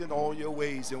in all your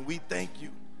ways, and we thank you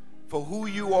for who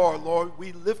you are, Lord.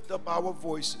 We lift up our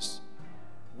voices.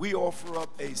 We offer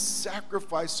up a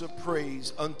sacrifice of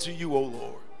praise unto you, O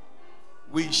Lord.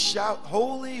 We shout,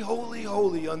 holy, holy,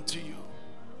 holy unto you.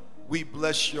 We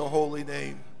bless your holy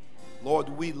name. Lord,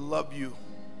 we love you.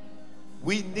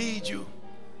 We need you.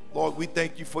 Lord, we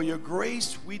thank you for your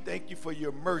grace. We thank you for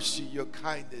your mercy, your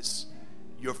kindness,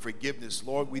 your forgiveness.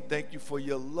 Lord, we thank you for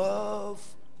your love.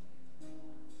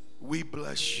 We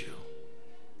bless you.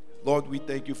 Lord, we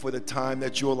thank you for the time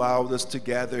that you allowed us to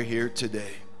gather here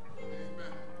today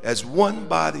as one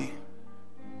body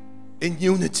in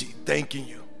unity, thanking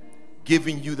you,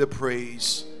 giving you the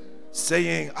praise,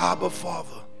 saying, Abba,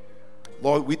 Father.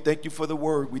 Lord, we thank you for the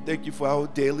word. We thank you for our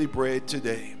daily bread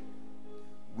today.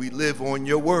 We live on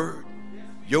your word.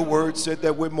 Your word said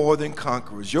that we're more than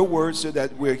conquerors. Your word said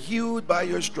that we're healed by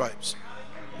your stripes.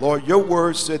 Lord, your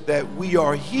word said that we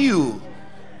are healed.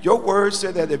 Your word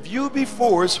said that if you be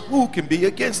for us, who can be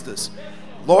against us?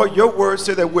 Lord, your word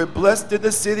said that we're blessed in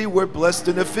the city, we're blessed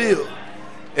in the field.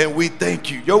 And we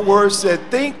thank you. Your word said,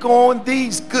 think on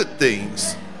these good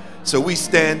things. So we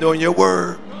stand on your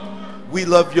word. We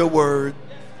love your word.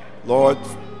 Lord,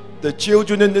 the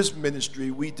children in this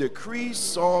ministry, we decree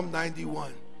Psalm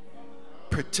 91.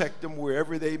 Protect them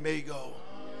wherever they may go.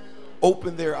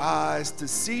 Open their eyes to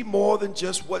see more than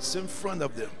just what's in front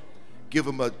of them. Give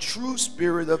them a true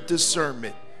spirit of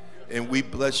discernment. And we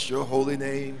bless your holy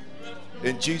name.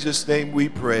 In Jesus' name we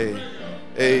pray.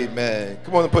 Amen.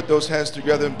 Come on and put those hands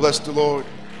together and bless the Lord.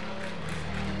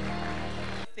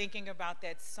 Thinking about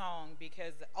that song,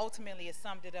 because ultimately it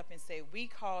summed it up and said, we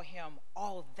call him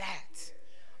all that.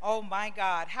 Oh my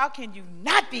God, how can you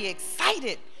not be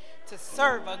excited to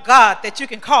serve a God that you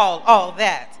can call all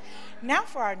that? Now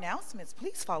for our announcements,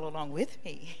 please follow along with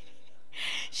me.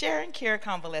 Sharon Care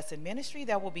Convalescent Ministry,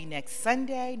 that will be next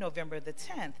Sunday, November the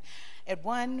 10th at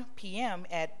 1 p.m.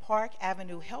 at Park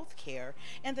Avenue Healthcare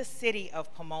in the city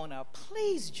of Pomona.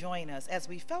 Please join us as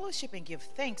we fellowship and give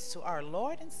thanks to our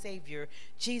Lord and Savior,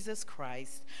 Jesus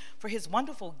Christ, for his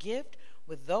wonderful gift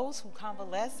with those who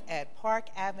convalesce at Park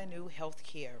Avenue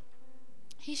Healthcare.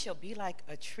 He shall be like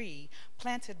a tree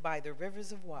planted by the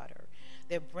rivers of water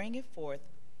that bringeth forth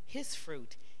his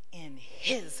fruit in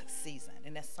his season.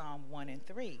 And that's Psalm 1 and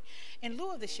 3. In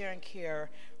lieu of the Sharon Care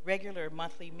regular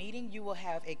monthly meeting, you will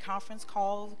have a conference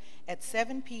call at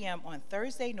 7 p.m. on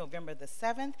Thursday, November the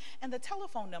 7th, and the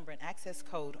telephone number and access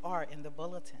code are in the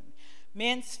bulletin.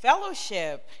 Men's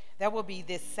Fellowship, that will be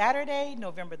this Saturday,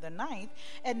 November the 9th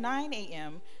at 9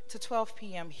 a.m. to 12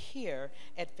 p.m. here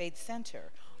at Faith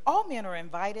Center. All men are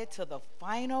invited to the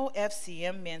final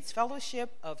FCM Men's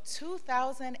Fellowship of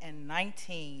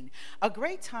 2019. A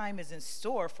great time is in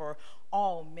store for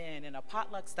all men, and a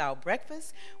potluck-style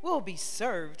breakfast will be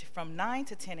served from 9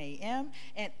 to 10 a.m.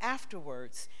 and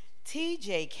afterwards.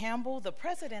 T.J. Campbell, the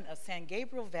president of San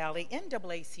Gabriel Valley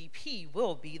NAACP,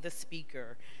 will be the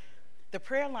speaker. The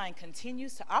prayer line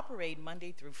continues to operate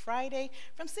Monday through Friday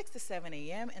from 6 to 7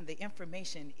 a.m., and the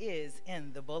information is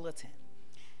in the bulletin.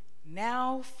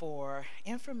 Now for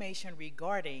information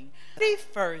regarding the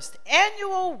 31st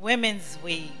Annual Women's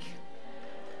Week.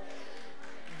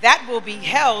 That will be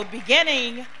held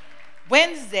beginning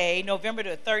Wednesday, November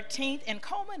the 13th, and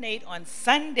culminate on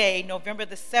Sunday, November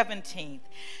the 17th.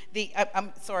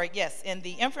 And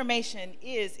the information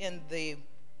is in the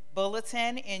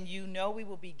bulletin, and you know we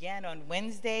will begin on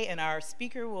Wednesday, and our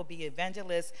speaker will be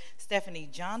Evangelist Stephanie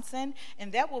Johnson,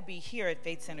 and that will be here at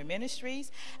Faith Center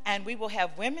Ministries. And we will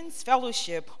have Women's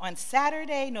Fellowship on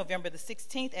Saturday, November the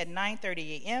 16th at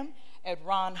 9:30 a.m. at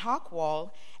Ron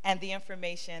Hockwall, and the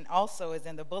information also is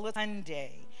in the bulletin.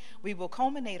 Sunday, we will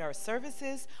culminate our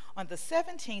services on the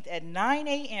 17th at 9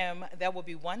 a.m. That will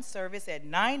be one service at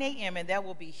 9 a.m., and that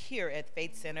will be here at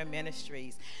Faith Center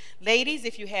Ministries. Ladies,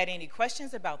 if you had any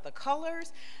questions about the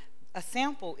colors, a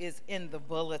sample is in the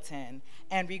bulletin.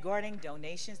 And regarding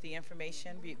donations, the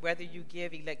information, whether you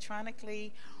give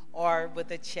electronically or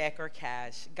with a check or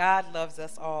cash. God loves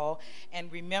us all.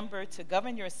 And remember to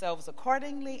govern yourselves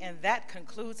accordingly, and that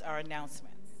concludes our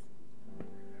announcements.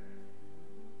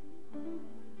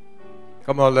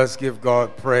 Come on, let's give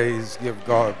God praise. Give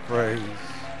God praise.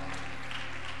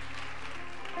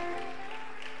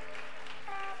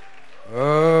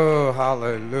 Oh,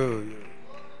 hallelujah.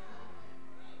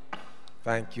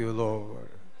 Thank you, Lord.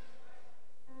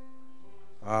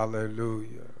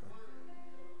 Hallelujah.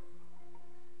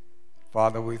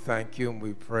 Father, we thank you and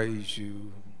we praise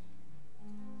you.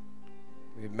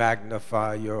 We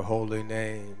magnify your holy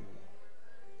name.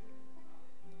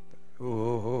 Oh,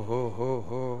 oh, oh, oh,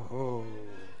 oh, oh.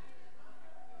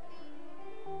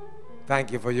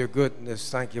 Thank you for your goodness.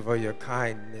 Thank you for your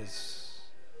kindness.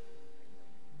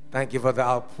 Thank you for the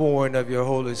outpouring of your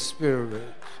Holy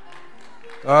Spirit.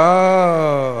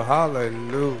 Oh,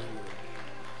 hallelujah.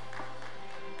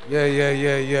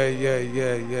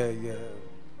 Yeah.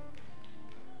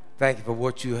 Thank you for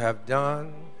what you have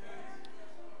done.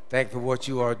 Thank you for what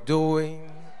you are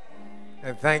doing.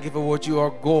 And thank you for what you are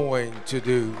going to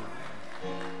do.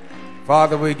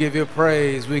 Father, we give you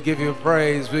praise. We give you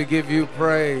praise. We give you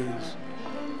praise.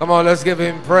 Come on, let's give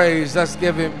him praise. Let's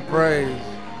give him praise.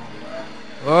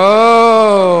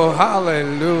 Oh,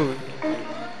 hallelujah.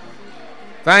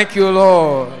 Thank you,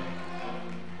 Lord.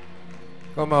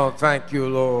 Come on, thank you,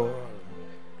 Lord.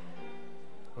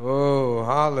 Oh,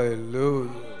 hallelujah.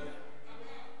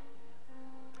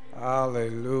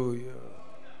 Hallelujah.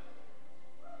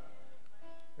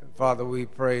 And Father, we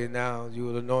pray now you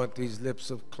will anoint these lips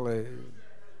of clay.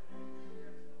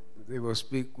 They will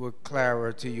speak with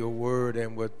clarity your word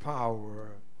and with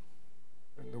power.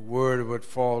 And the word would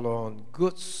fall on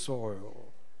good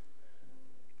soil.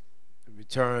 And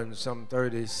return some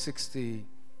 30, 60,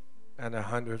 and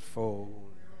 100-fold.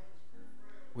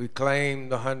 We claim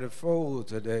the 100-fold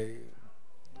today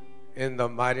in the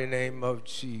mighty name of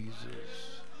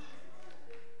Jesus.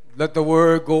 Let the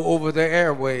word go over the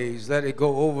airways. Let it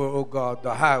go over, oh God,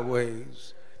 the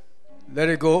highways. Let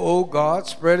it go, oh God,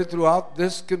 spread it throughout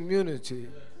this community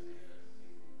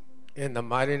in the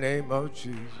mighty name of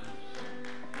Jesus.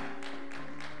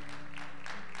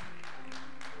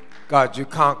 God, you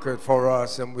conquered for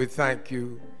us, and we thank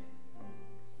you.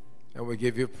 And we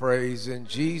give you praise in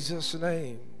Jesus'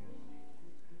 name.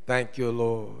 Thank you,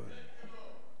 Lord.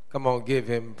 Come on, give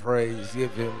him praise.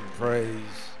 Give him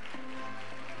praise.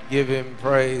 Give him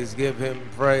praise. Give him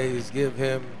praise. Give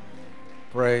him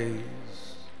praise.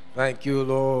 Thank you,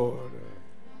 Lord.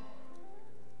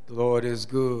 The Lord is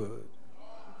good.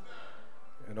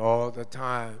 And all the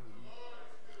time,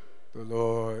 the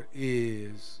Lord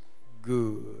is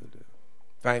good.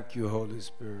 Thank you, Holy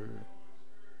Spirit.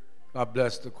 God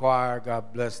bless the choir.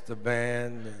 God bless the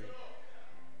band. And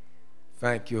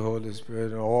thank you, Holy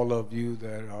Spirit, and all of you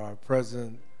that are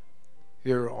present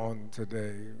here on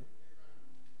today.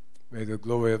 May the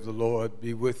glory of the Lord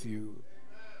be with you.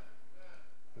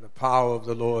 And the power of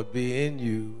the Lord be in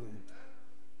you.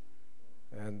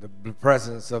 And the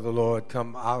presence of the Lord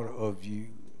come out of you.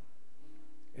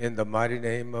 In the mighty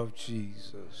name of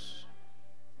Jesus.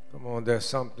 Come on, there's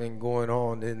something going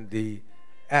on in the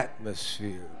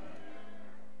atmosphere.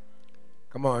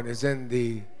 Come on, it's in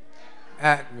the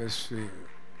atmosphere.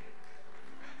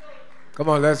 Come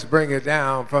on, let's bring it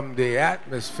down from the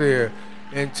atmosphere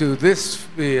into this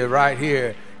sphere right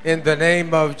here in the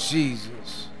name of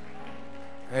Jesus.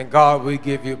 And God, we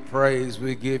give you praise.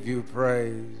 We give you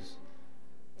praise.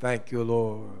 Thank you,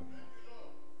 Lord.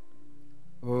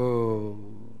 Oh,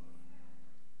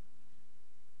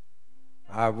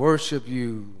 I worship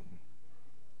you,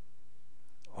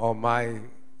 Almighty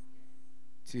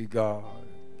God.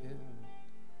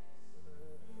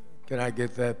 Can I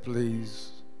get that,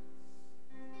 please?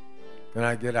 Can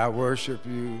I get I worship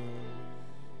you?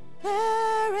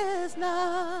 There is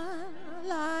none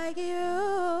like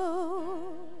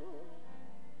you.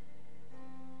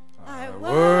 I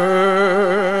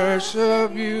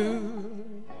worship you,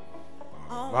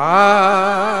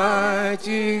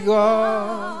 Almighty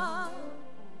God.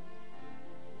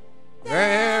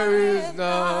 There is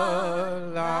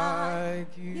none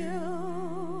like you.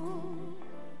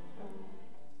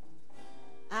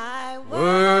 I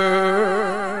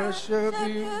worship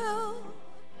you,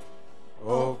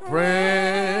 O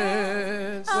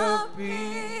Prince of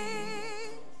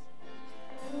Peace.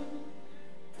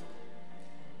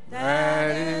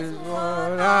 That is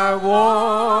what I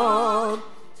want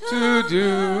to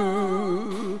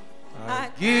do.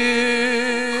 I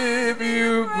give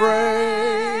you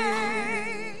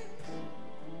praise,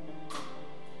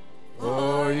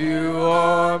 for you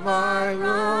are my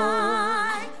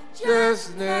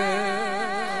righteousness.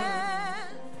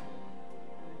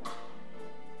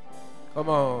 Come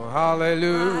on,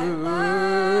 hallelujah.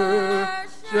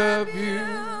 Worship you,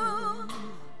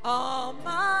 Almighty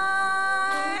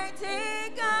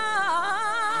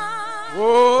God.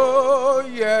 oh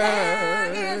There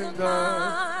yeah, is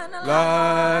none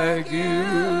none like you.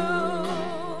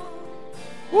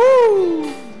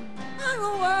 Woo! I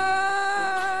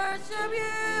worship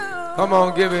you. Come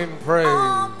on, give him praise.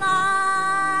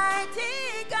 Almighty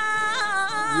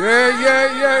God. Yeah.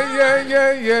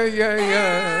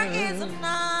 There is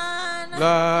none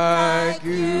Like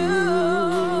you.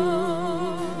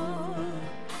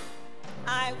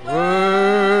 I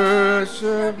Worship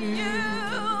worship you, you,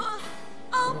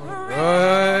 oh Prince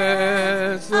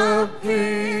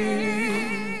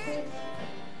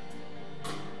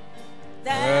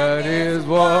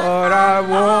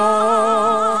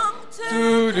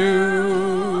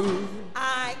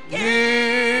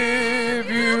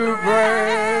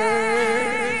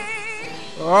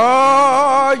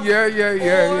yeah, yeah, For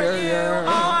yeah, you yeah.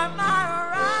 are my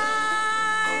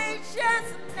righteousness.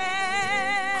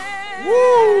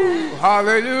 Woo!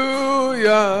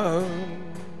 Hallelujah.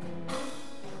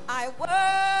 I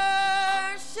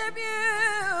worship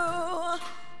you,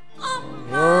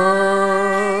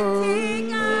 Oh, Almighty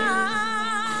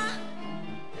God.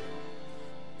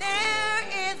 There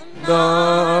is none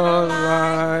none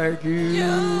like like you.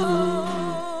 you.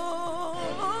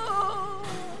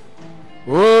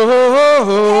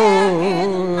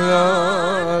 Oh,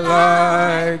 none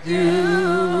like you.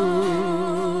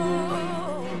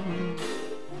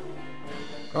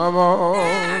 Come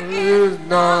on, there's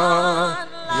none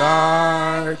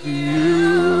like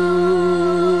you.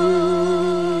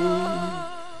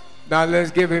 Now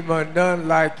let's give him a none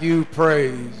like you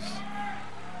praise.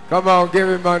 Come on, give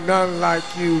him a none like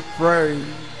you praise.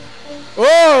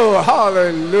 Oh,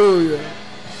 hallelujah.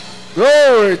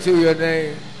 Glory to your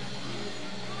name.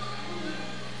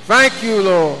 Thank you,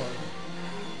 Lord.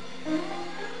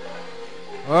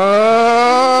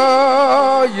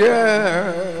 Oh,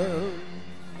 yeah.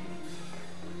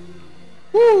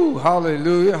 Woo,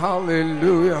 hallelujah,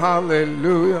 hallelujah,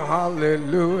 hallelujah,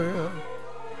 hallelujah.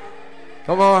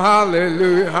 Come on,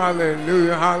 hallelujah,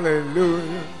 hallelujah,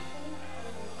 hallelujah.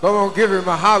 Come on, give him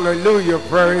a hallelujah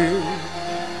praise.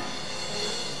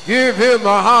 Give him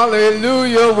a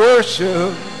hallelujah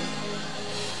worship.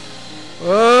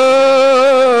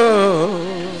 Oh,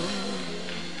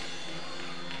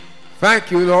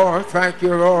 thank you, Lord. Thank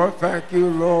you, Lord. Thank you,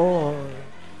 Lord.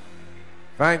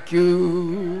 Thank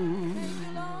you.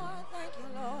 Lord, thank you,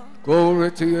 Lord.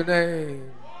 Glory to your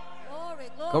name. Glory,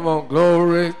 glory. Come on,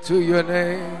 glory to your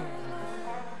name.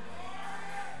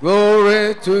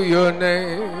 Glory to your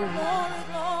name. Glory,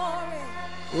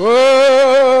 glory.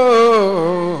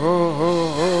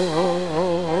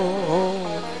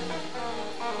 Whoa.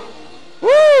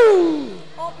 Woo.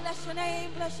 Oh, bless your name,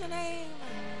 bless your name.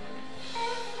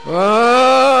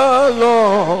 Oh,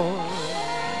 Lord.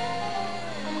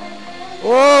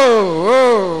 Whoa.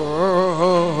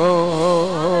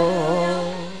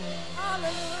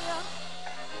 Hallelujah.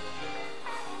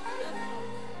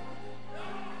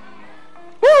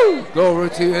 Woo. Glory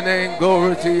to your name,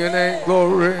 glory to your name,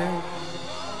 glory.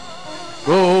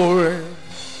 Glory.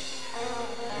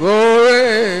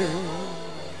 Glory.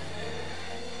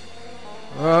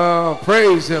 Oh,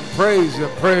 praise him, praise him,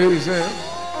 praise him.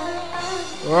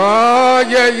 Oh,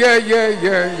 yeah, yeah, yeah,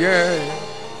 yeah, yeah.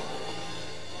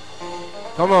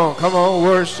 Come on,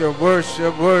 worship,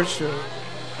 worship, worship.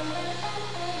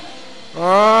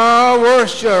 Oh,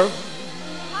 worship.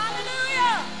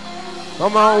 Hallelujah.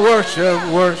 Come on, worship,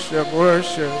 worship,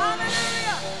 worship.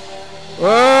 Hallelujah.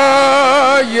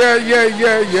 Oh, yeah, yeah,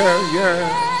 yeah, yeah, yeah.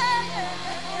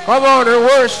 Come on and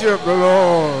worship the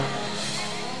Lord.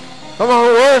 Come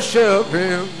on, worship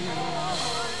him.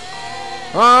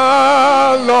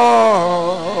 Ah,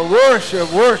 Lord, worship,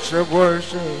 worship,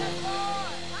 worship.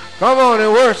 Come on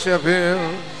and worship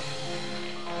him.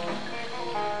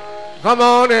 Come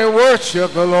on and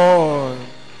worship the Lord.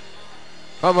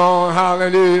 Come on,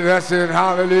 hallelujah. That's it,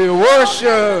 hallelujah.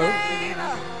 Worship.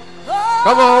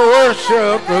 Come on,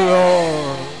 worship the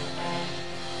Lord.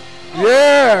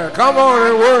 Yeah, come on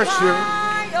and worship.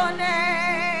 Your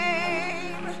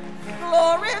name.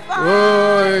 Glorify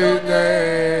Oh, your his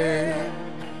name.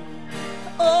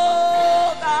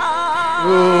 Oh, God.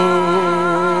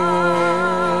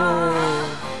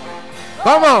 Oh.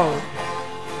 Come on.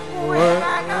 We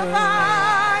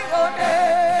magnify your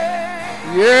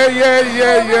name. Yeah, yeah,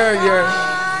 yeah, yeah, yeah.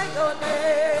 Magnify your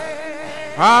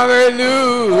name.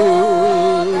 Hallelujah.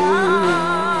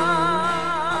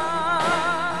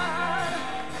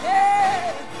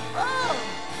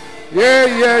 Yeah,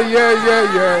 yeah, yeah,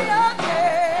 yeah, yeah.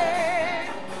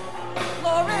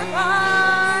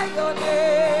 Glorify your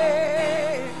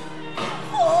name.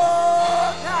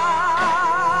 Oh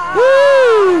God.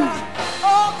 Woo!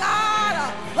 Oh God.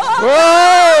 Oh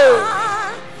Whoa!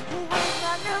 God. We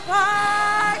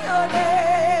magnify your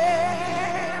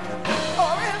name.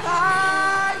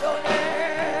 Glorify your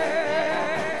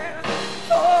name.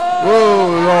 Oh,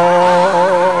 Lord.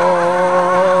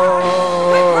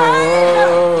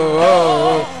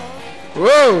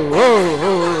 Whoa, whoa,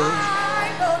 whoa.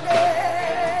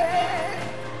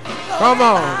 Come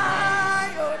on.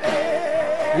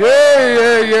 Yeah,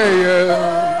 yeah, yeah, yeah.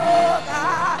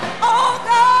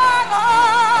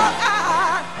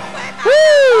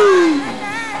 Woo!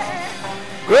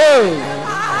 Good.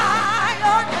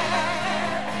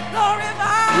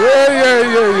 Yeah, yeah,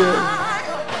 yeah, yeah.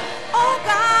 Oh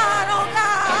God, oh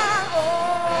God,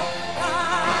 oh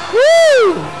God. Woo!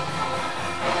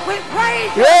 We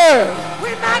praise you. Yeah, We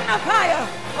magnify you.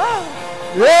 Oh,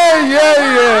 yeah,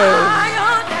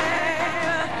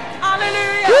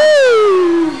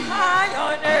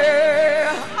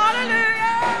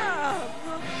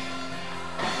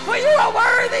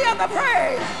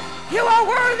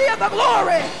 the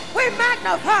glory. We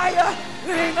magnify you.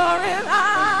 We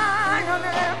glorify your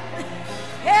name.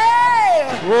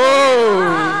 Hey!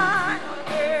 Whoa!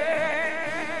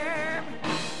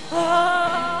 Oh,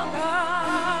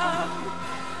 God.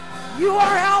 You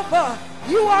are Alpha.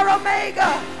 You are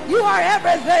Omega. You are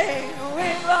everything.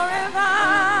 We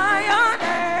glorify your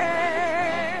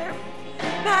name.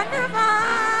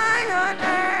 Magnify your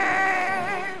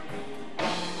name.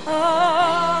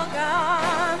 Oh,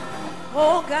 God.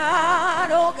 Oh, God.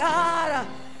 Oh, God.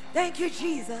 Thank you,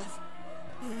 Jesus.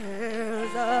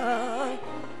 There's a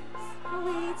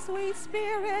sweet, sweet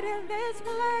spirit in this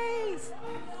place.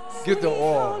 Get the Sweet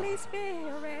oil. Holy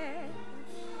Spirit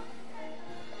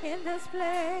in this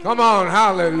place. Come on,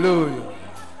 hallelujah.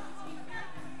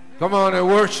 Come on and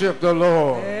worship the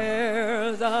Lord.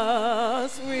 There's a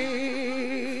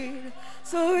sweet,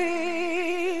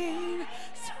 sweet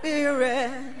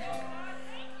spirit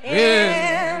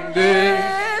In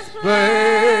this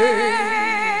place.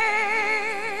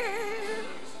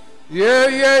 Yeah,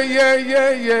 yeah, yeah,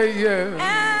 yeah, yeah, yeah.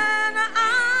 And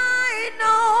I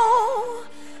know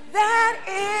that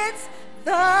it's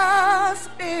the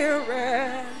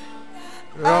Spirit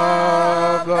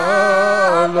Of the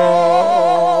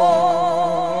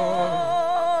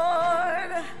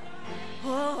Lord.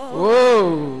 Oh,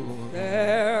 Whoa.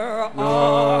 there Are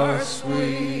are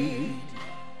sweet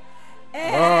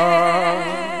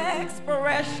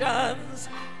expressions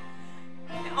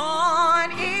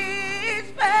on each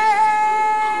face,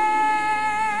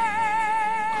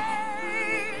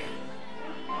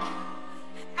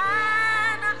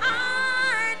 and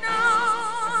I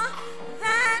know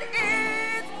that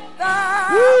it's the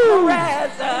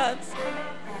presence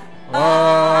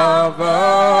of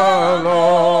the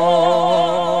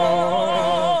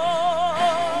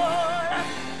Lord.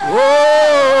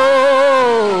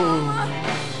 Whoa.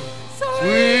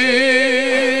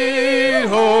 Sweet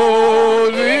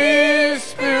Holy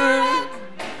Spirit,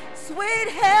 Sweet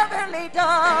heavenly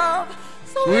dove,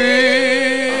 sweet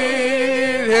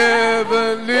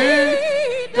heavenly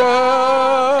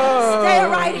dove, stay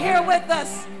right here with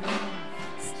us.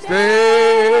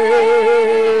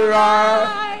 stay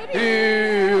right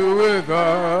here with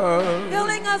us,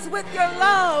 Filling us with your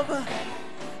love,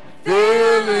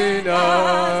 filling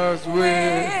us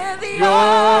with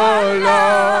your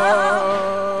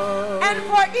love, and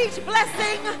for each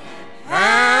blessing,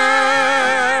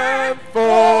 and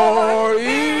for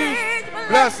each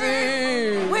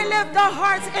blessing, we lift our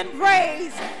hearts in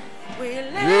praise. We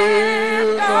lift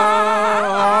lift our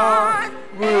hearts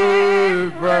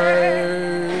with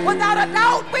praise. Without a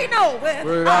doubt, we know,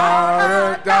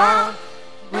 Without a doubt,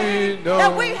 we know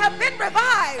that we have been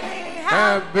revived. We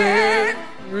have been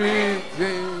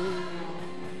redeemed.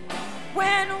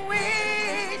 When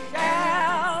we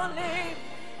shall leave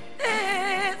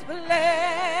this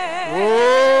place.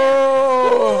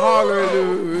 Oh,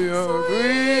 hallelujah.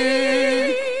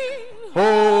 Sweet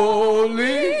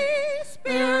Holy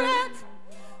Spirit,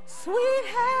 sweet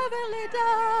heavenly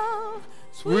dove,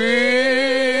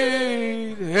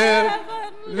 sweet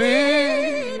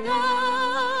heavenly.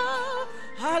 dove.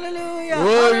 Hallelujah.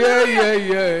 Oh, yeah, hallelujah.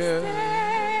 yeah, yeah.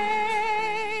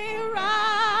 Stay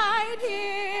right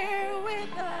here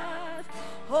with us.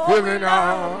 Oh, Filling love,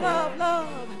 our- love, love.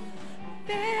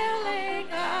 Filling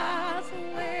us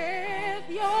with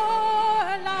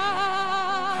your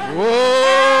love.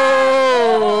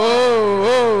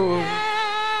 Whoa.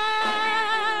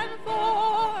 And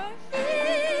for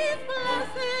these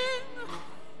blessings,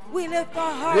 we lift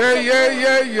our hearts. Yeah, in yeah, praise.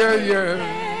 yeah, yeah, yeah.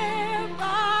 Lift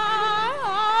our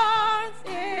hearts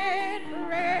in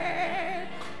praise.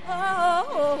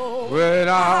 Oh,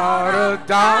 Without a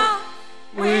doubt,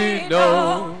 we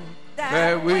know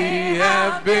that we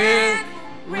have been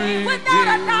redeemed. Without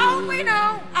a doubt, we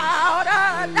know. Without a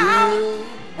doubt,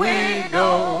 we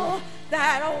know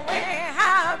that we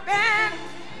have been.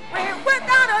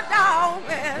 Without a doubt,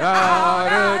 Without a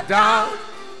doubt,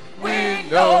 we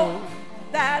know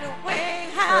that we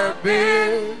have have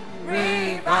been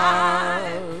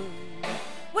revived. revived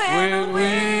when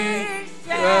we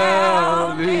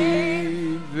shall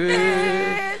leave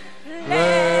this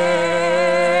place.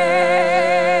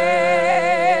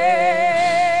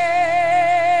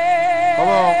 Come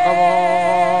on, come on.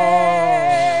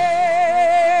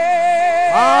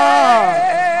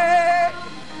 Ah.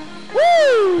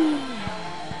 Woo!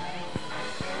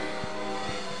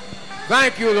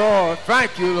 Thank you, Lord.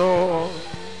 Thank you, Lord.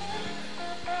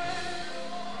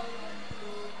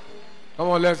 Come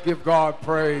on, let's give God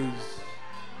praise.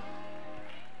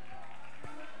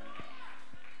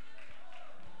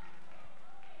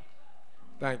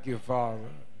 Thank you, Father.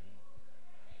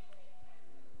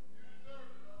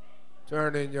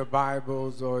 Turn in your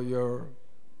Bibles or your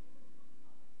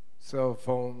cell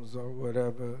phones or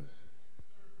whatever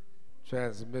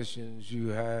transmissions you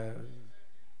have.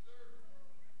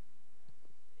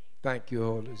 Thank you,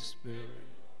 Holy Spirit.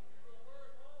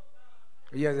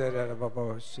 The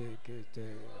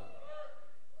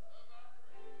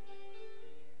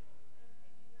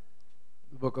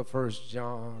book of 1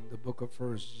 John, the book of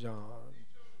 1 John.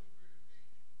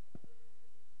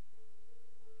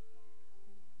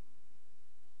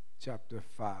 Chapter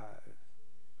 5.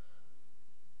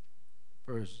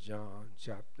 1 John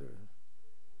chapter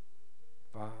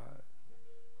 5.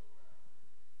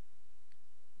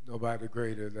 Nobody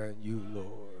greater than you,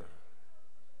 Lord.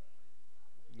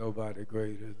 Nobody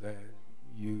greater than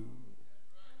you.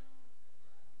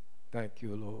 Thank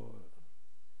you, Lord.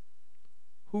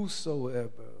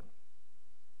 Whosoever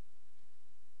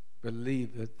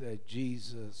believeth that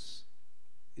Jesus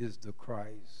is the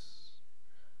Christ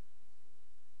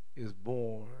is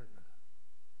born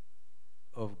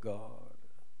of God.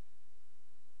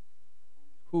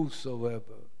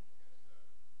 Whosoever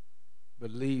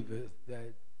believeth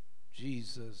that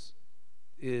Jesus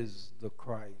is the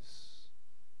Christ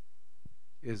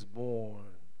is born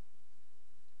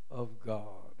of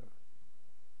God.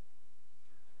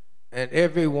 And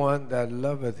everyone that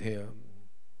loveth him,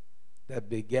 that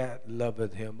begat,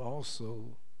 loveth him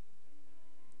also,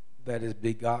 that is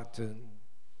begotten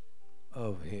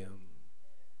of him.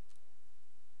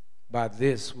 By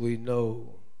this we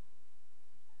know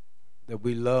that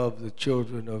we love the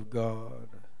children of God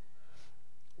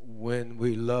when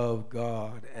we love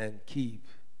God and keep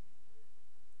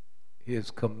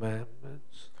his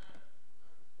commandments.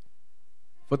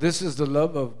 For this is the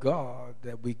love of God,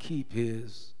 that we keep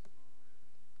his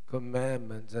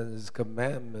commandments, and his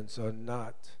commandments are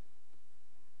not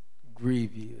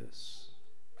grievous.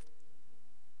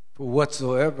 For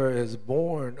whatsoever is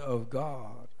born of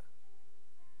God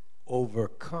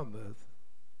overcometh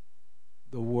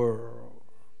the world.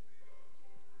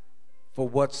 For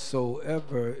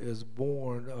whatsoever is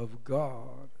born of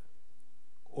God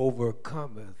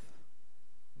overcometh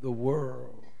the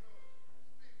world.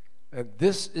 And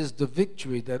this is the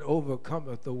victory that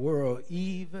overcometh the world,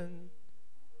 even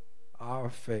our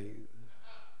faith.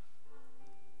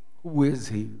 Who is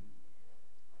he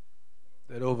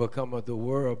that overcometh the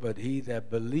world but he that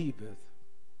believeth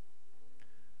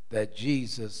that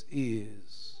Jesus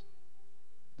is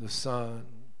the Son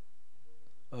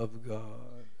of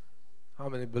God? How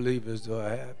many believers do I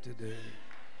have today?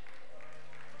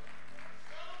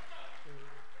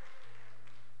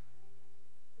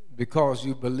 Because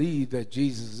you believe that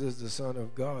Jesus is the Son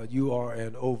of God, you are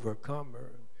an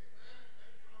overcomer.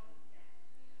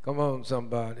 Come on,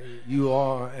 somebody. You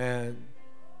are an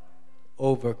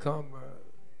overcomer.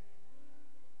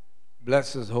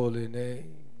 Bless his holy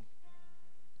name.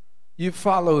 You're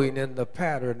following in the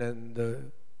pattern and the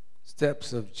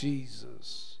steps of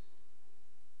Jesus.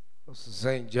 This is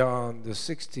St. John, the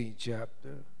 16th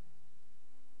chapter.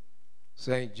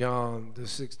 St. John, the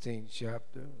 16th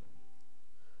chapter.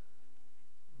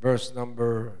 Verse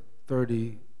number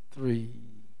 33.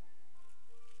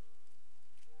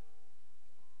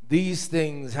 These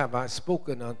things have I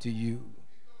spoken unto you,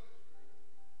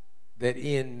 that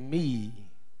in me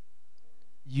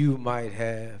you might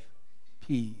have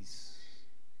peace.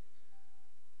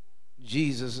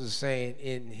 Jesus is saying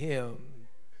in him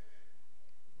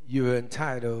you're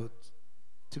entitled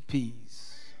to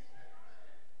peace.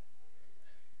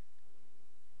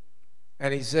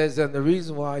 And he says, and the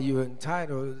reason why you're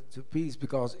entitled to peace,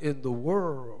 because in the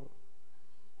world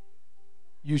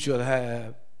you shall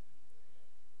have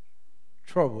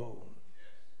trouble.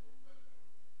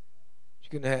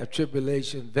 You can have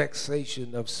tribulation,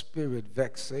 vexation of spirit,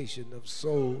 vexation of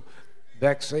soul,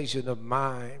 vexation of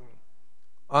mind,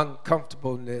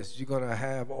 uncomfortableness. You're going to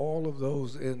have all of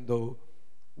those in the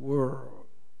world.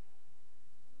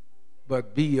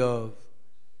 But be of,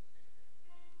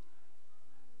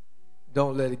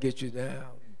 don't let it get you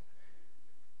down.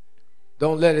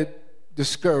 Don't let it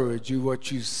discourage you,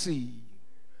 what you see.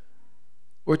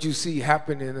 What you see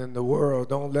happening in the world,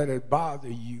 don't let it bother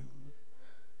you.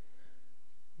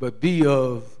 But be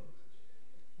of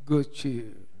good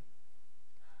cheer.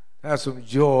 Have some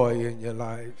joy in your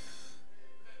life.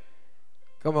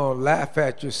 Come on, laugh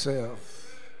at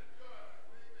yourself.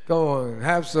 Come on,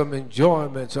 have some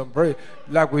enjoyment, some praise,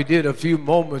 like we did a few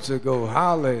moments ago.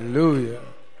 Hallelujah.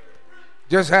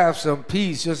 Just have some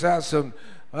peace. Just have some,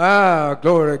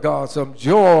 glory to God, some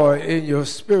joy in your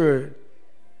spirit.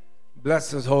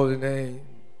 Bless his holy name.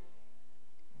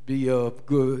 Be of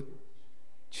good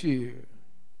cheer.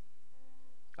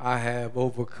 I have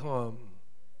overcome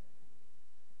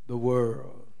the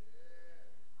world.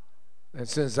 And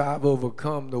since I've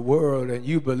overcome the world and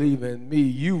you believe in me,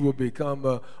 you will become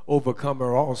an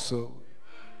overcomer also.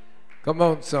 Come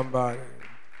on, somebody.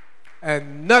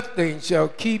 And nothing shall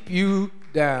keep you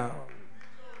down.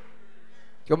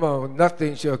 Come on,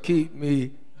 nothing shall keep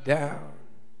me down.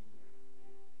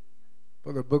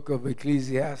 For the book of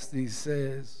Ecclesiastes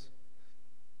says,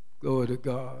 glory to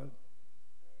God,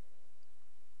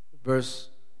 verse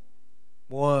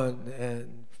 1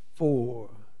 and 4.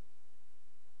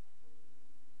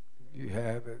 You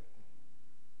have it.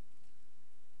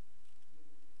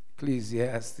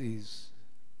 Ecclesiastes.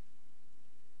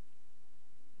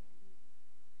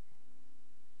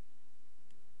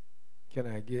 Can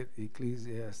I get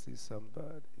Ecclesiastes,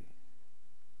 somebody?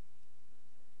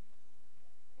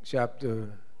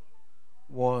 Chapter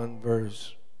 1,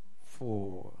 verse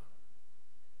 4.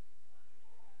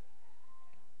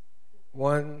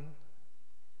 1.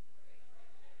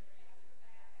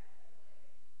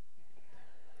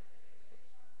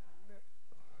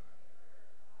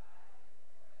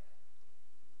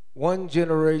 One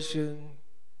generation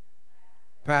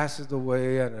passes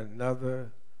away and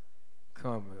another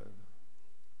cometh.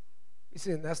 You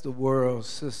see, and that's the world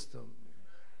system.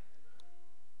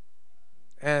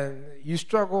 And you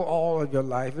struggle all of your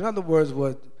life. In other words,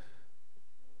 what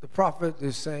the prophet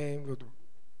is saying, what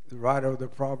the writer of the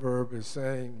proverb is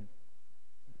saying,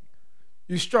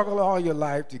 you struggle all your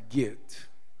life to get.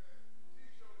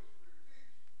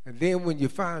 And then when you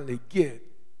finally get,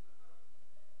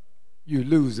 you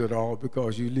lose it all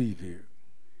because you leave here.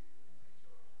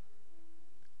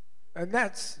 And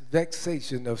that's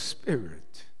vexation of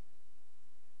spirit.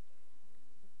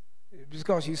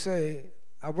 Because you say,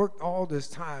 I worked all this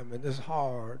time and this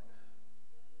hard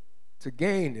to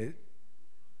gain it,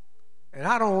 and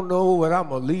I don't know whether I'm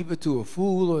going to leave it to a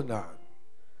fool or not.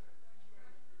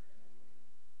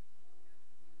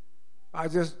 I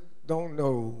just don't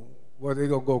know whether they're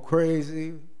going to go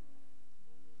crazy,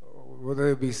 or whether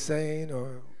they'll be sane,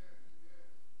 or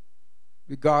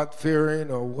be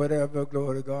God-fearing, or whatever,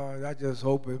 glory to God. I just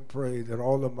hope and pray that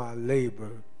all of my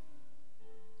labor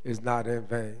is not in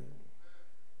vain.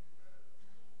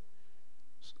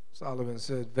 Solomon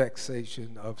said,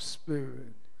 vexation of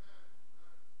spirit.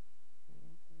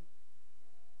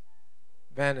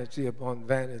 Vanity upon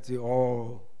vanity,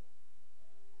 all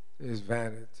is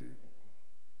vanity.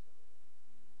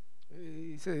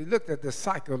 He said, he looked at the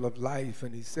cycle of life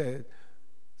and he said,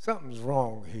 something's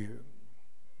wrong here.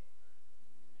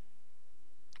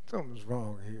 Something's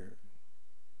wrong here.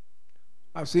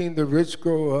 I've seen the rich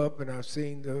grow up and I've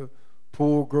seen the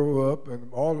poor grow up,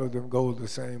 and all of them go the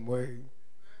same way.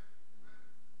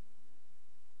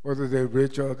 Whether they're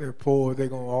rich or they're poor, they're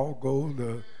going to all go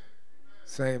the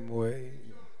same way.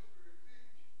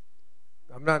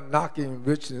 I'm not knocking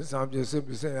richness. I'm just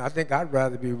simply saying I think I'd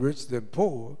rather be rich than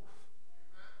poor.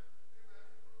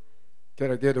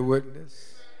 Can I get a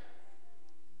witness?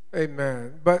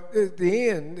 Amen. But at the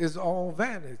end is all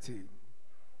vanity,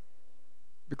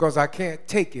 because I can't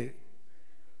take it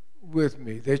with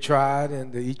me. They tried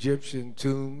in the Egyptian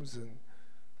tombs, and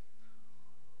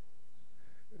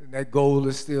that gold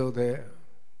is still there.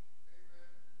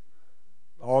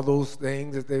 All those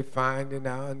things that they find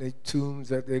now in the tombs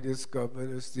that they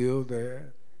discovered are still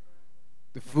there.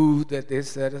 The food that they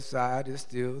set aside is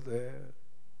still there,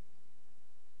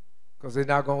 because they're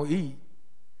not going to eat.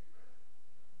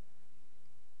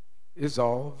 It's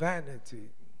all vanity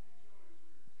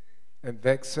and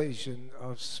vexation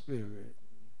of spirit.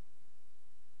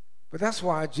 But that's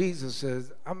why Jesus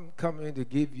says, I'm coming to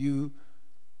give you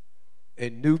a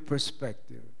new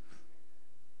perspective.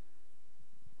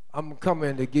 I'm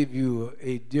coming to give you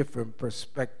a different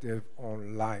perspective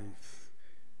on life.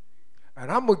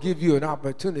 And I'm going to give you an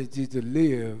opportunity to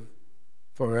live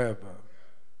forever,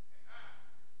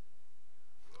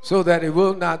 so that it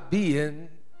will not be in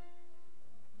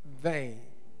vain.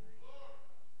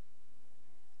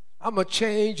 I'm going to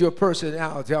change your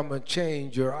personality. I'm going to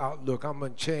change your outlook. I'm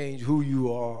going to change who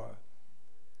you are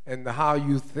and how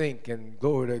you think, and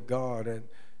glory to God, and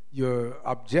your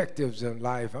objectives in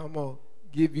life. I'm going to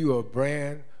give you a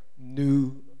brand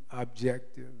new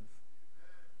objective.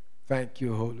 Thank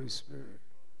you, Holy Spirit.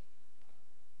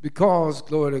 Because,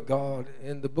 glory to God,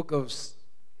 in the book of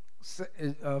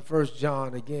 1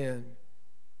 John again,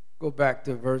 go back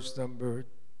to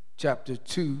chapter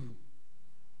 2,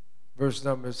 verse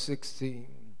number 16.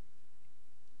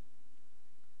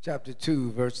 Chapter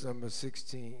 2, verse number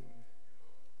 16.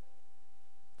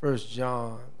 1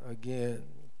 John again,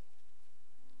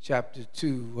 chapter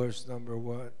 2, verse number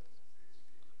what?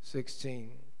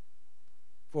 16.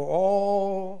 For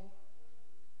all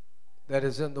that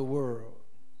is in the world,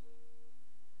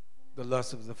 the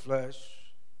lust of the flesh,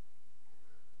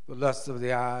 the lust of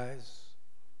the eyes,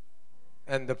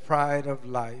 and the pride of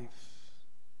life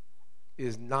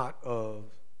is not of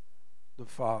the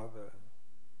Father,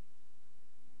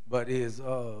 but is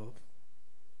of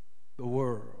the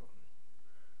world.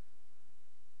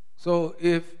 So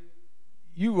if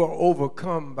you are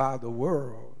overcome by the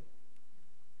world,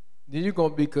 then you're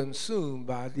going to be consumed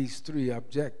by these three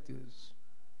objectives: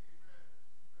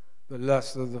 the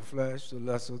lust of the flesh, the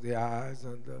lust of the eyes,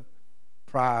 and the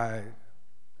pride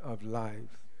of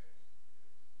life.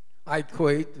 I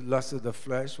equate the lust of the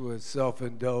flesh with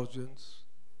self-indulgence,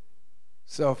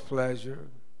 self-pleasure,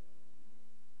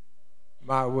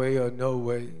 my way or no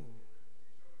way.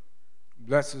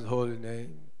 Bless his holy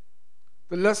name.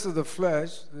 The lust of the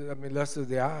flesh, lust of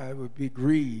the eye would be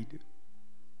greed.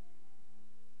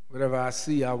 Whatever I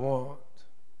see, I want.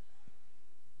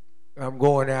 I'm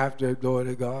going after it, glory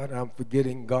to God. I'm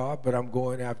forgetting God, but I'm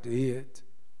going after it.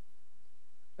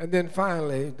 And then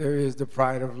finally, there is the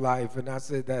pride of life, and I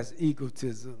said that's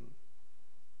egotism.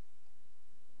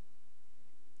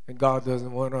 And God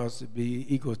doesn't want us to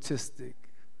be egotistic,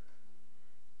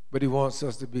 but he wants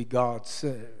us to be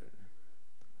God-centered.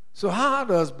 So how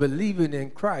does believing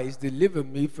in Christ deliver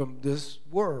me from this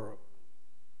world?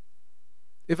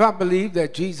 If I believe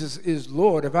that Jesus is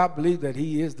Lord, if I believe that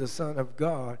he is the Son of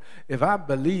God, if I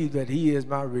believe that he is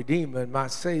my Redeemer and my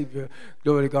Savior,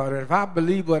 glory to God, and if I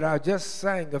believe what I just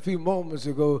sang a few moments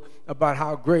ago about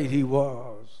how great he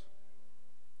was,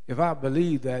 if I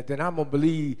believe that, then I'm going to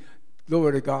believe,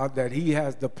 glory to God, that he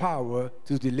has the power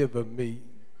to deliver me.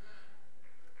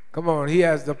 Come on, he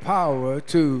has the power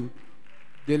to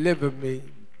deliver me.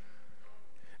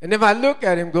 And if I look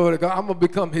at him, glory to God, I'm going to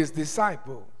become his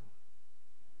disciple.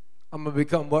 I'm going to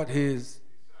become what? His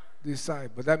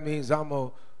disciple. That means I'm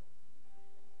going to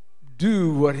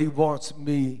do what he wants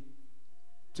me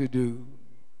to do.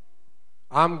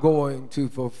 I'm going to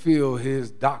fulfill his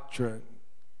doctrine.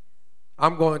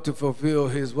 I'm going to fulfill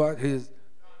his what? His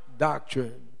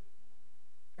doctrine.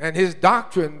 And his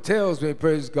doctrine tells me,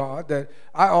 praise God, that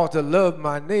I ought to love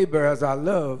my neighbor as I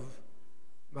love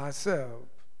myself.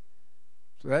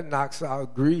 So that knocks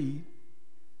out greed.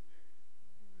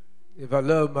 If I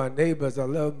love my neighbor as I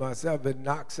love myself, it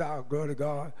knocks out, glory to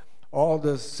God, all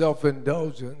the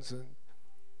self-indulgence and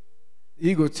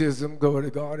egotism, glory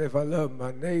to God, if I love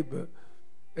my neighbor.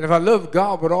 And if I love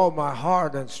God with all my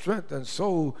heart and strength and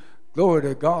soul, glory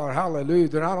to God, hallelujah,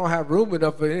 then I don't have room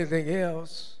enough for anything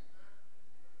else.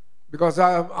 Because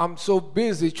I'm so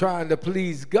busy trying to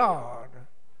please God.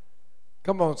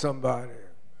 Come on, somebody.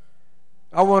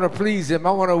 I want to please him.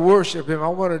 I want to worship him. I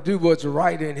want to do what's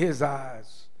right in his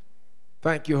eyes.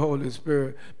 Thank you, Holy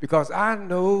Spirit. Because I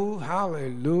know,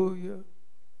 hallelujah,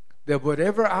 that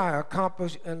whatever I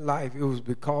accomplished in life, it was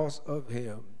because of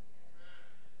him.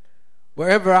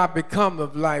 Wherever I become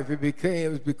of life, it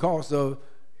was because of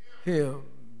him.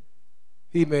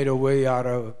 He made a way out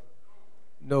of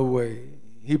no way.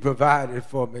 He provided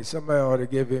for me. Somebody ought to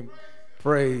give him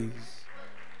praise.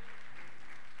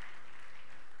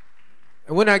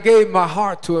 And when I gave my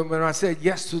heart to him, when I said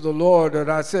yes to the Lord, and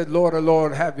I said, Lord, oh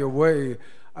Lord, have your way,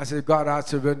 I said, God, I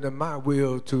surrender my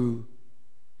will to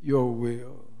your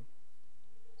will.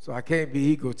 So I can't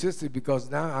be egotistic because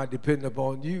now I depend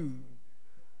upon you.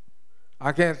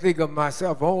 I can't think of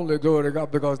myself only, glory to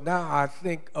God, because now I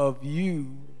think of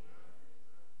you.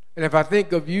 And if I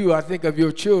think of you, I think of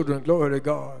your children, glory to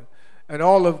God. And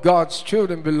all of God's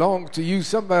children belong to you.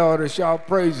 Somebody ought to shout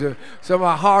praise him. So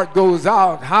my heart goes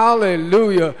out,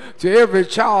 hallelujah, to every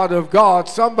child of God.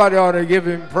 Somebody ought to give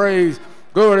him praise.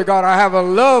 Glory to God. I have a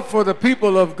love for the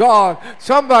people of God.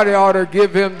 Somebody ought to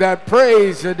give him that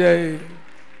praise today.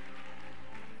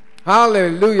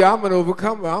 Hallelujah. I'm an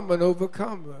overcomer. I'm an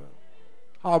overcomer.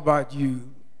 How about you?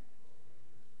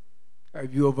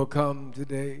 Have you overcome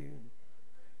today?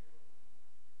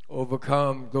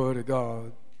 Overcome, glory to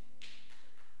God,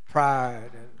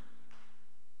 pride and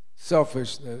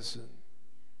selfishness. And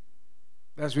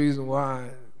that's the reason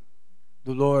why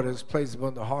the Lord has placed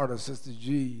upon the heart of Sister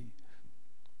G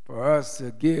for us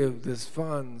to give this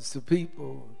funds to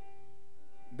people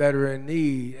that are in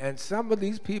need. And some of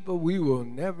these people we will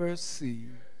never see.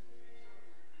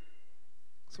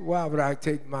 So why would I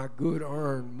take my good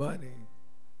earned money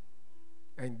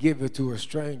and give it to a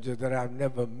stranger that I've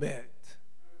never met?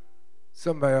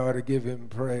 Somebody ought to give him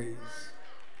praise.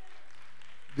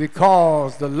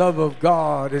 Because the love of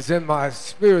God is in my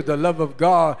spirit, the love of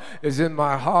God is in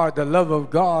my heart, the love of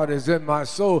God is in my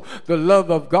soul, the love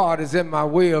of God is in my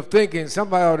way of thinking.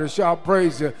 Somebody ought to shout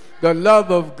praise you. The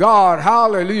love of God,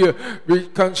 hallelujah,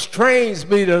 constrains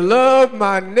me to love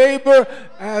my neighbor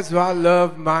as I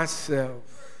love myself.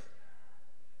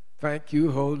 Thank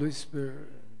you, Holy Spirit.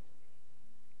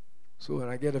 So when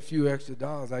I get a few extra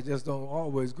dollars, I just don't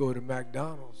always go to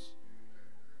McDonald's.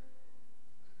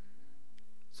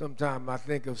 Sometimes I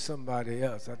think of somebody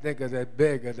else. I think of that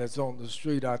beggar that's on the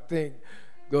street. I think,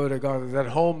 glory to God, of that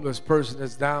homeless person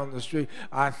that's down the street.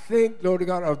 I think, glory to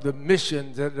God, of the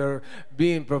missions that are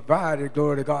being provided,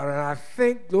 glory to God. And I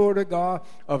think, glory to God,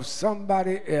 of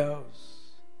somebody else.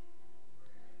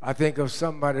 I think of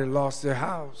somebody that lost their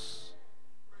house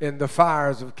in the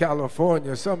fires of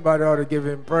California. Somebody ought to give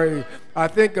him praise. I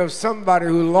think of somebody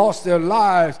who lost their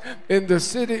lives in the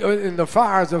city, in the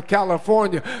fires of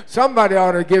California. Somebody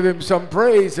ought to give him some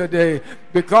praise today,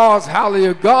 because,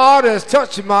 hallelujah, God has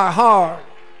touched my heart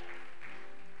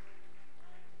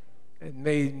and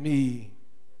made me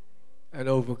an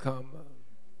overcomer.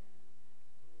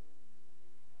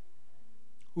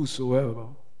 Whosoever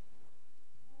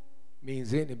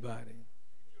means anybody.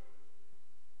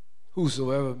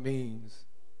 Whosoever means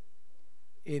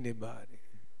anybody.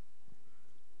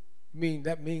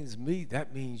 That means me.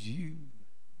 That means you.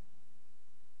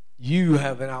 You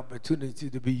have an opportunity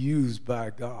to be used by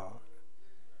God.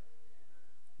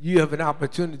 You have an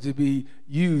opportunity to be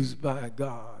used by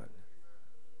God.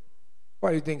 Why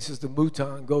do you think Sister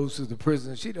Mouton goes to the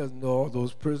prison? She doesn't know all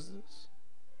those prisoners.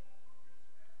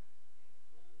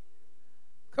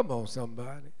 Come on,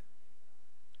 somebody.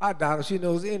 I doubt if she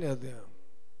knows any of them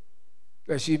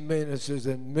that she ministers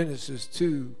and ministers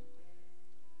to.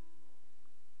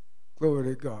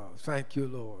 Glory to God. Thank you,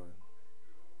 Lord.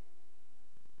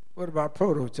 What about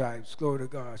prototypes? Glory to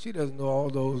God. She doesn't know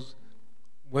all those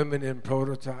women in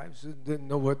prototypes. She didn't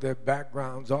know what their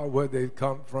backgrounds are, where they've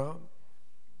come from.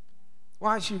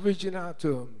 Why is she reaching out to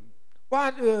them? Why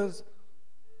does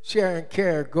Sharon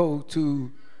Care go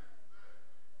to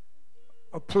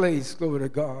a place, glory to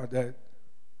God, that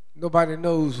nobody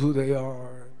knows who they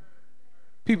are?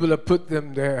 People have put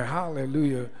them there,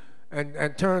 hallelujah,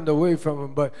 and turned away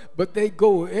from them. But they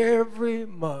go every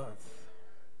month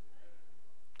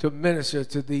to minister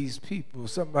to these people.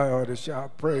 Somebody ought to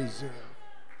shout praise him.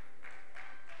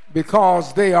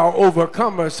 Because they are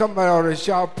overcomers. Somebody ought to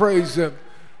shout praise him.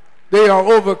 They are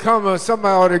overcomers.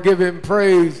 Somebody ought to give him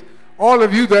praise. All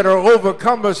of you that are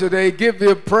overcomers today, give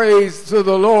your praise to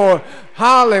the Lord.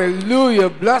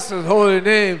 Hallelujah. Bless his holy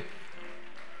name.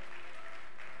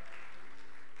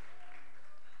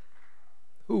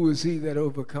 Who is he that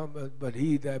overcometh but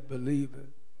he that believeth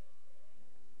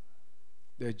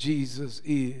that Jesus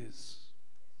is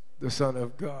the Son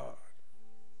of God?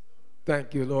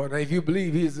 Thank you, Lord. And if you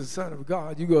believe he is the Son of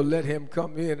God, you're going to let him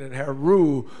come in and have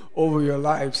rule over your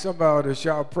life. Somebody ought to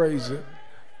shout praise him.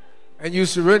 And you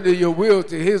surrender your will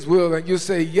to his will, and you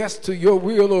say yes to your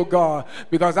will, oh God,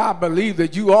 because I believe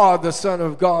that you are the Son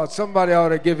of God. Somebody ought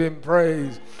to give him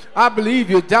praise. I believe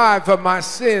you died for my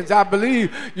sins. I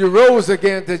believe you rose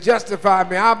again to justify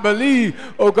me. I believe,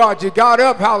 oh God, you got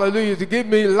up, hallelujah, to give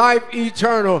me life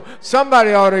eternal.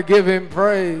 Somebody ought to give him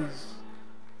praise.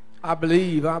 I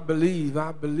believe, I believe,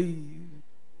 I believe.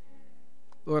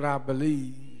 Lord, I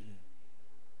believe.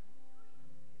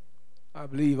 I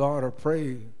believe I ought to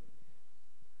pray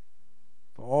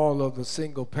for all of the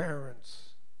single parents.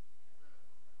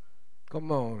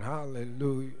 Come on,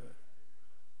 hallelujah.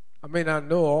 I may not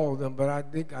know all of them, but I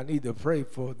think I need to pray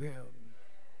for them.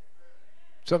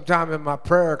 Sometime in my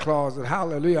prayer closet,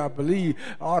 hallelujah, I believe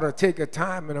I ought to take a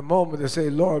time and a moment to say,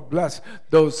 Lord, bless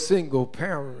those single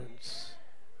parents.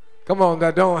 Come on,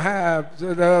 that don't have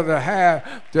the other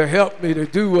half to help me to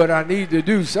do what I need to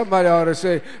do. Somebody ought to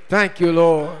say, thank you,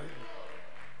 Lord.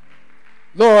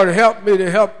 Lord, help me to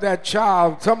help that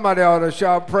child. Somebody ought to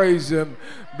shout praise him.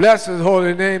 Bless his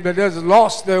holy name that has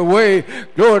lost their way.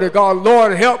 Glory to God.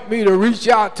 Lord, help me to reach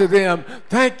out to them.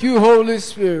 Thank you, Holy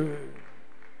Spirit.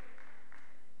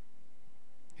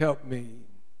 Help me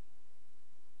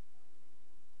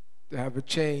to have a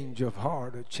change of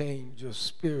heart, a change of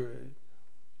spirit.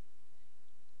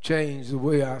 Change the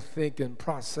way I think and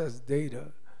process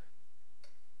data.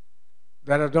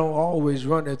 That I don't always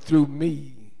run it through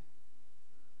me.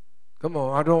 Come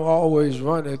on, I don't always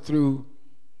run it through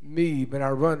me, but I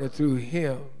run it through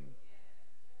him.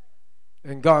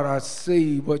 And God, I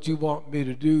see what you want me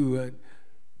to do. And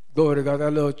glory to God,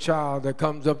 that little child that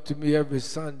comes up to me every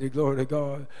Sunday, glory to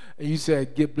God, and you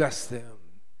said, bless them.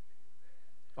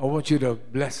 I want you to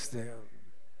bless them.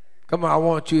 Come on, I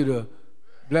want you to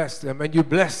bless them, and you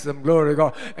bless them, glory to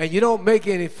God, and you don't make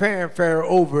any fanfare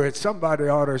over it. Somebody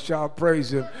ought to shout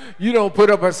praise him. You don't put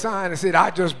up a sign and say,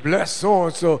 I just bless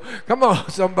so-and-so. Come on,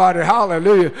 somebody,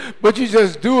 hallelujah. But you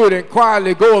just do it and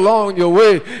quietly go along your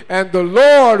way, and the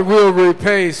Lord will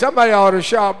repay. Somebody ought to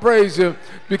shout praise him,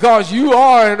 because you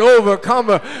are an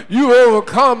overcomer. You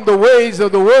overcome the ways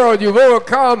of the world. You've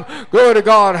overcome, glory to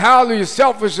God, hallelujah,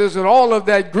 selfishness and all of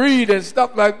that greed and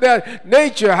stuff like that.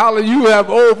 Nature, hallelujah, you have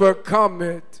overcome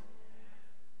it.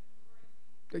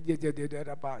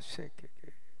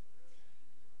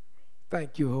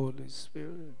 Thank you, Holy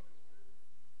Spirit.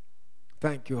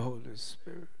 Thank you, Holy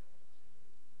Spirit.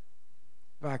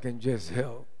 If I can just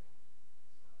help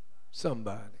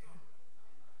somebody.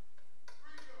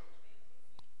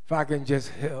 If I can just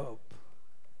help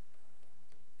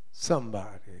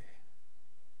somebody.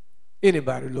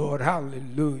 Anybody, Lord,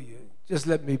 hallelujah. Just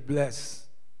let me bless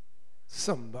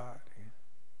somebody.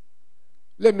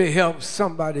 Let me help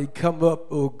somebody come up,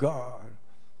 oh God,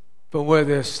 from where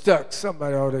they're stuck.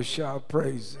 Somebody ought to shout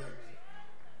praise him.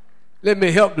 Let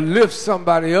me help lift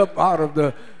somebody up out of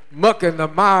the muck and the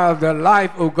mire of their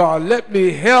life, oh God. Let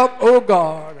me help, oh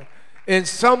God, in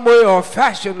some way or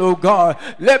fashion, oh God.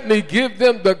 Let me give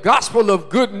them the gospel of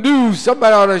good news.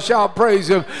 Somebody ought to shout praise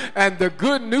him. And the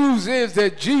good news is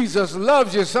that Jesus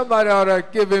loves you. Somebody ought to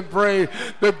give him praise.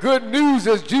 The good news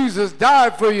is Jesus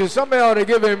died for you. Somebody ought to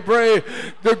give him praise.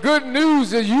 The good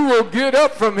news is you will get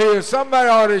up from here. Somebody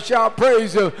ought to shout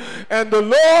praise him. And the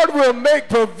Lord will make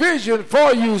provision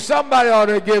for you. Somebody ought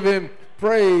to give him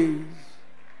praise.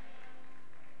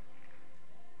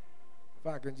 If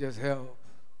I can just help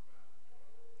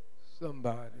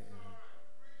somebody.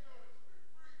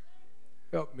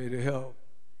 Help me to help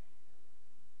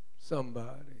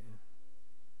somebody.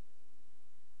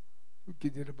 Who can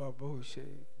do about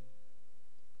bullshit?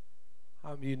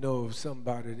 How many know of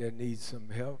somebody that needs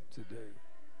some help today?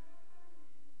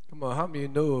 Come on, how many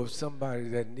know of somebody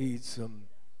that needs some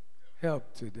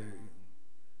help today?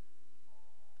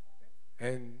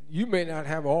 And you may not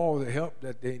have all the help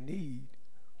that they need,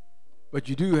 but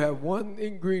you do have one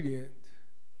ingredient,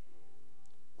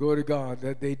 glory to God,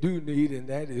 that they do need, and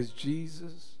that is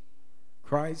Jesus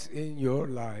Christ in your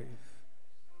life.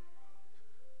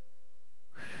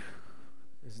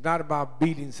 It's not about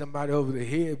beating somebody over the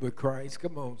head with Christ.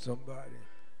 Come on, somebody.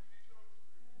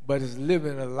 But it's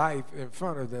living a life in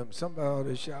front of them. Somebody ought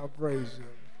to shout praise him.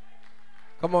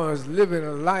 Come on, it's living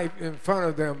a life in front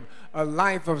of them, a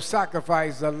life of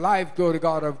sacrifice, a life, glory to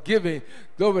God, of giving.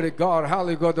 Glory to God,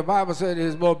 hallelujah. The Bible said it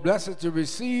is more blessed to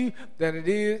receive than it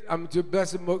is,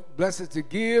 blessed to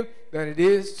give than it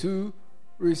is to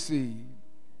receive.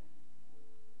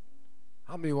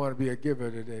 How many want to be a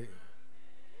giver today?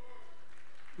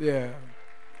 Yeah,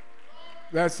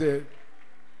 that's it.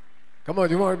 Come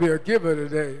on, you want to be a giver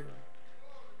today?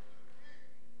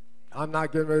 I'm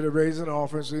not getting ready to raise an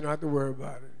offering, so you don't have to worry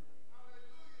about it.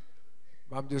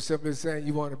 I'm just simply saying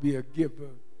you want to be a giver.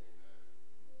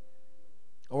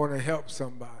 I want to help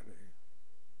somebody.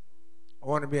 I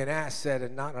want to be an asset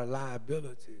and not a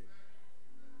liability.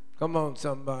 Come on,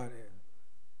 somebody.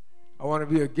 I want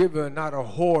to be a giver and not a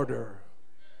hoarder.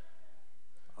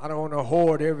 I don't want to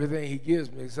hoard everything he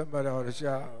gives me. Somebody ought to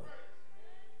shout.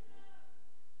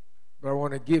 But I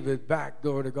want to give it back,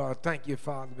 glory to God. Thank you,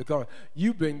 Father, because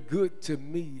you've been good to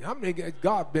me. How many has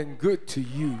God been good to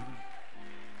you?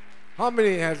 How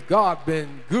many has God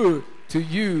been good to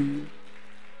you?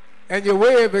 And your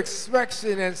way of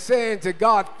expressing and saying to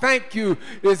God, thank you,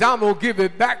 is I'm going to give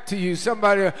it back to you.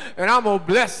 Somebody, and I'm going to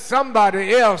bless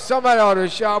somebody else. Somebody ought to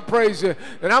shout praise you.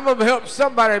 And I'm going to help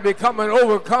somebody become an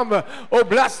overcomer. Oh,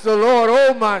 bless the Lord,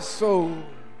 oh my soul.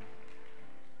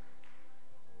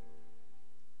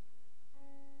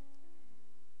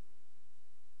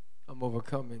 I'm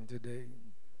overcoming today.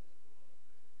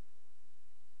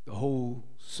 The whole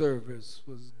service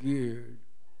was geared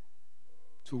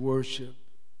to worship,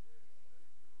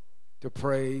 to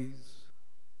praise,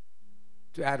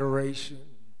 to adoration,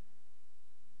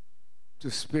 to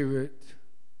spirit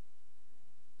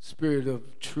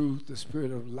of truth, the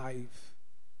spirit of life.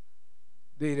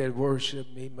 They that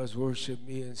worship me must worship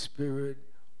me in spirit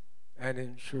and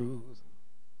in truth.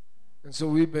 And so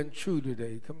we've been true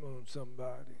today. Come on,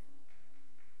 somebody.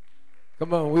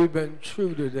 Come on, we've been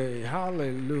true today.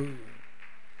 Hallelujah.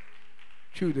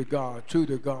 True to God, true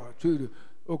to God, true to,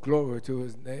 oh, glory to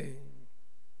his name.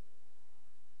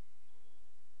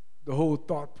 The whole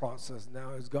thought process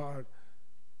now is, God,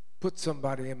 put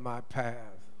somebody in my path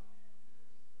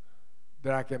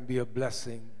that I can be a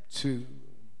blessing to.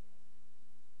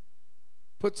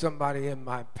 Put somebody in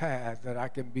my path that I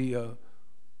can be a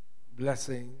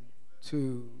blessing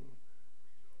to.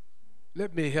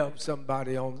 Let me help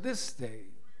somebody on this day.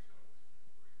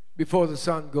 Before the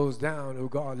sun goes down, oh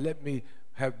God, let me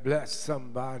have blessed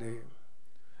somebody.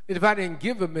 And if I didn't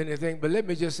give them anything, but let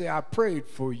me just say, I prayed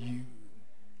for you.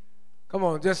 Come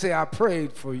on, just say, I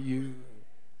prayed for you.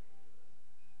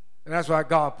 And that's why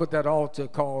God put that altar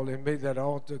call and made that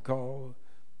altar call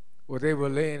where they were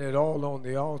laying it all on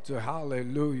the altar.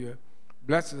 Hallelujah.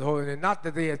 Blessed the holy name. Not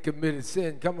that they had committed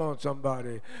sin. Come on,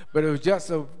 somebody. But it was just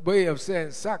a way of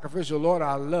saying, sacrificial, Lord,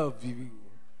 I love you.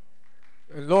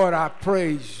 And Lord, I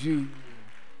praise you.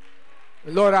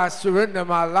 And Lord, I surrender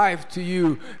my life to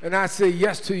you. And I say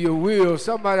yes to your will.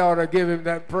 Somebody ought to give him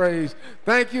that praise.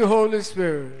 Thank you, Holy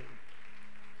Spirit.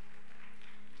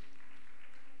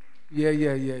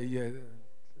 Yeah.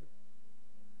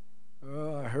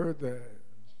 Oh, I heard that.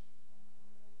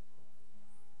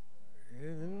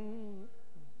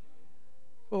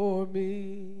 For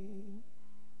me.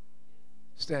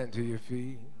 Stand to your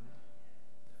feet.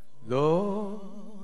 Lord.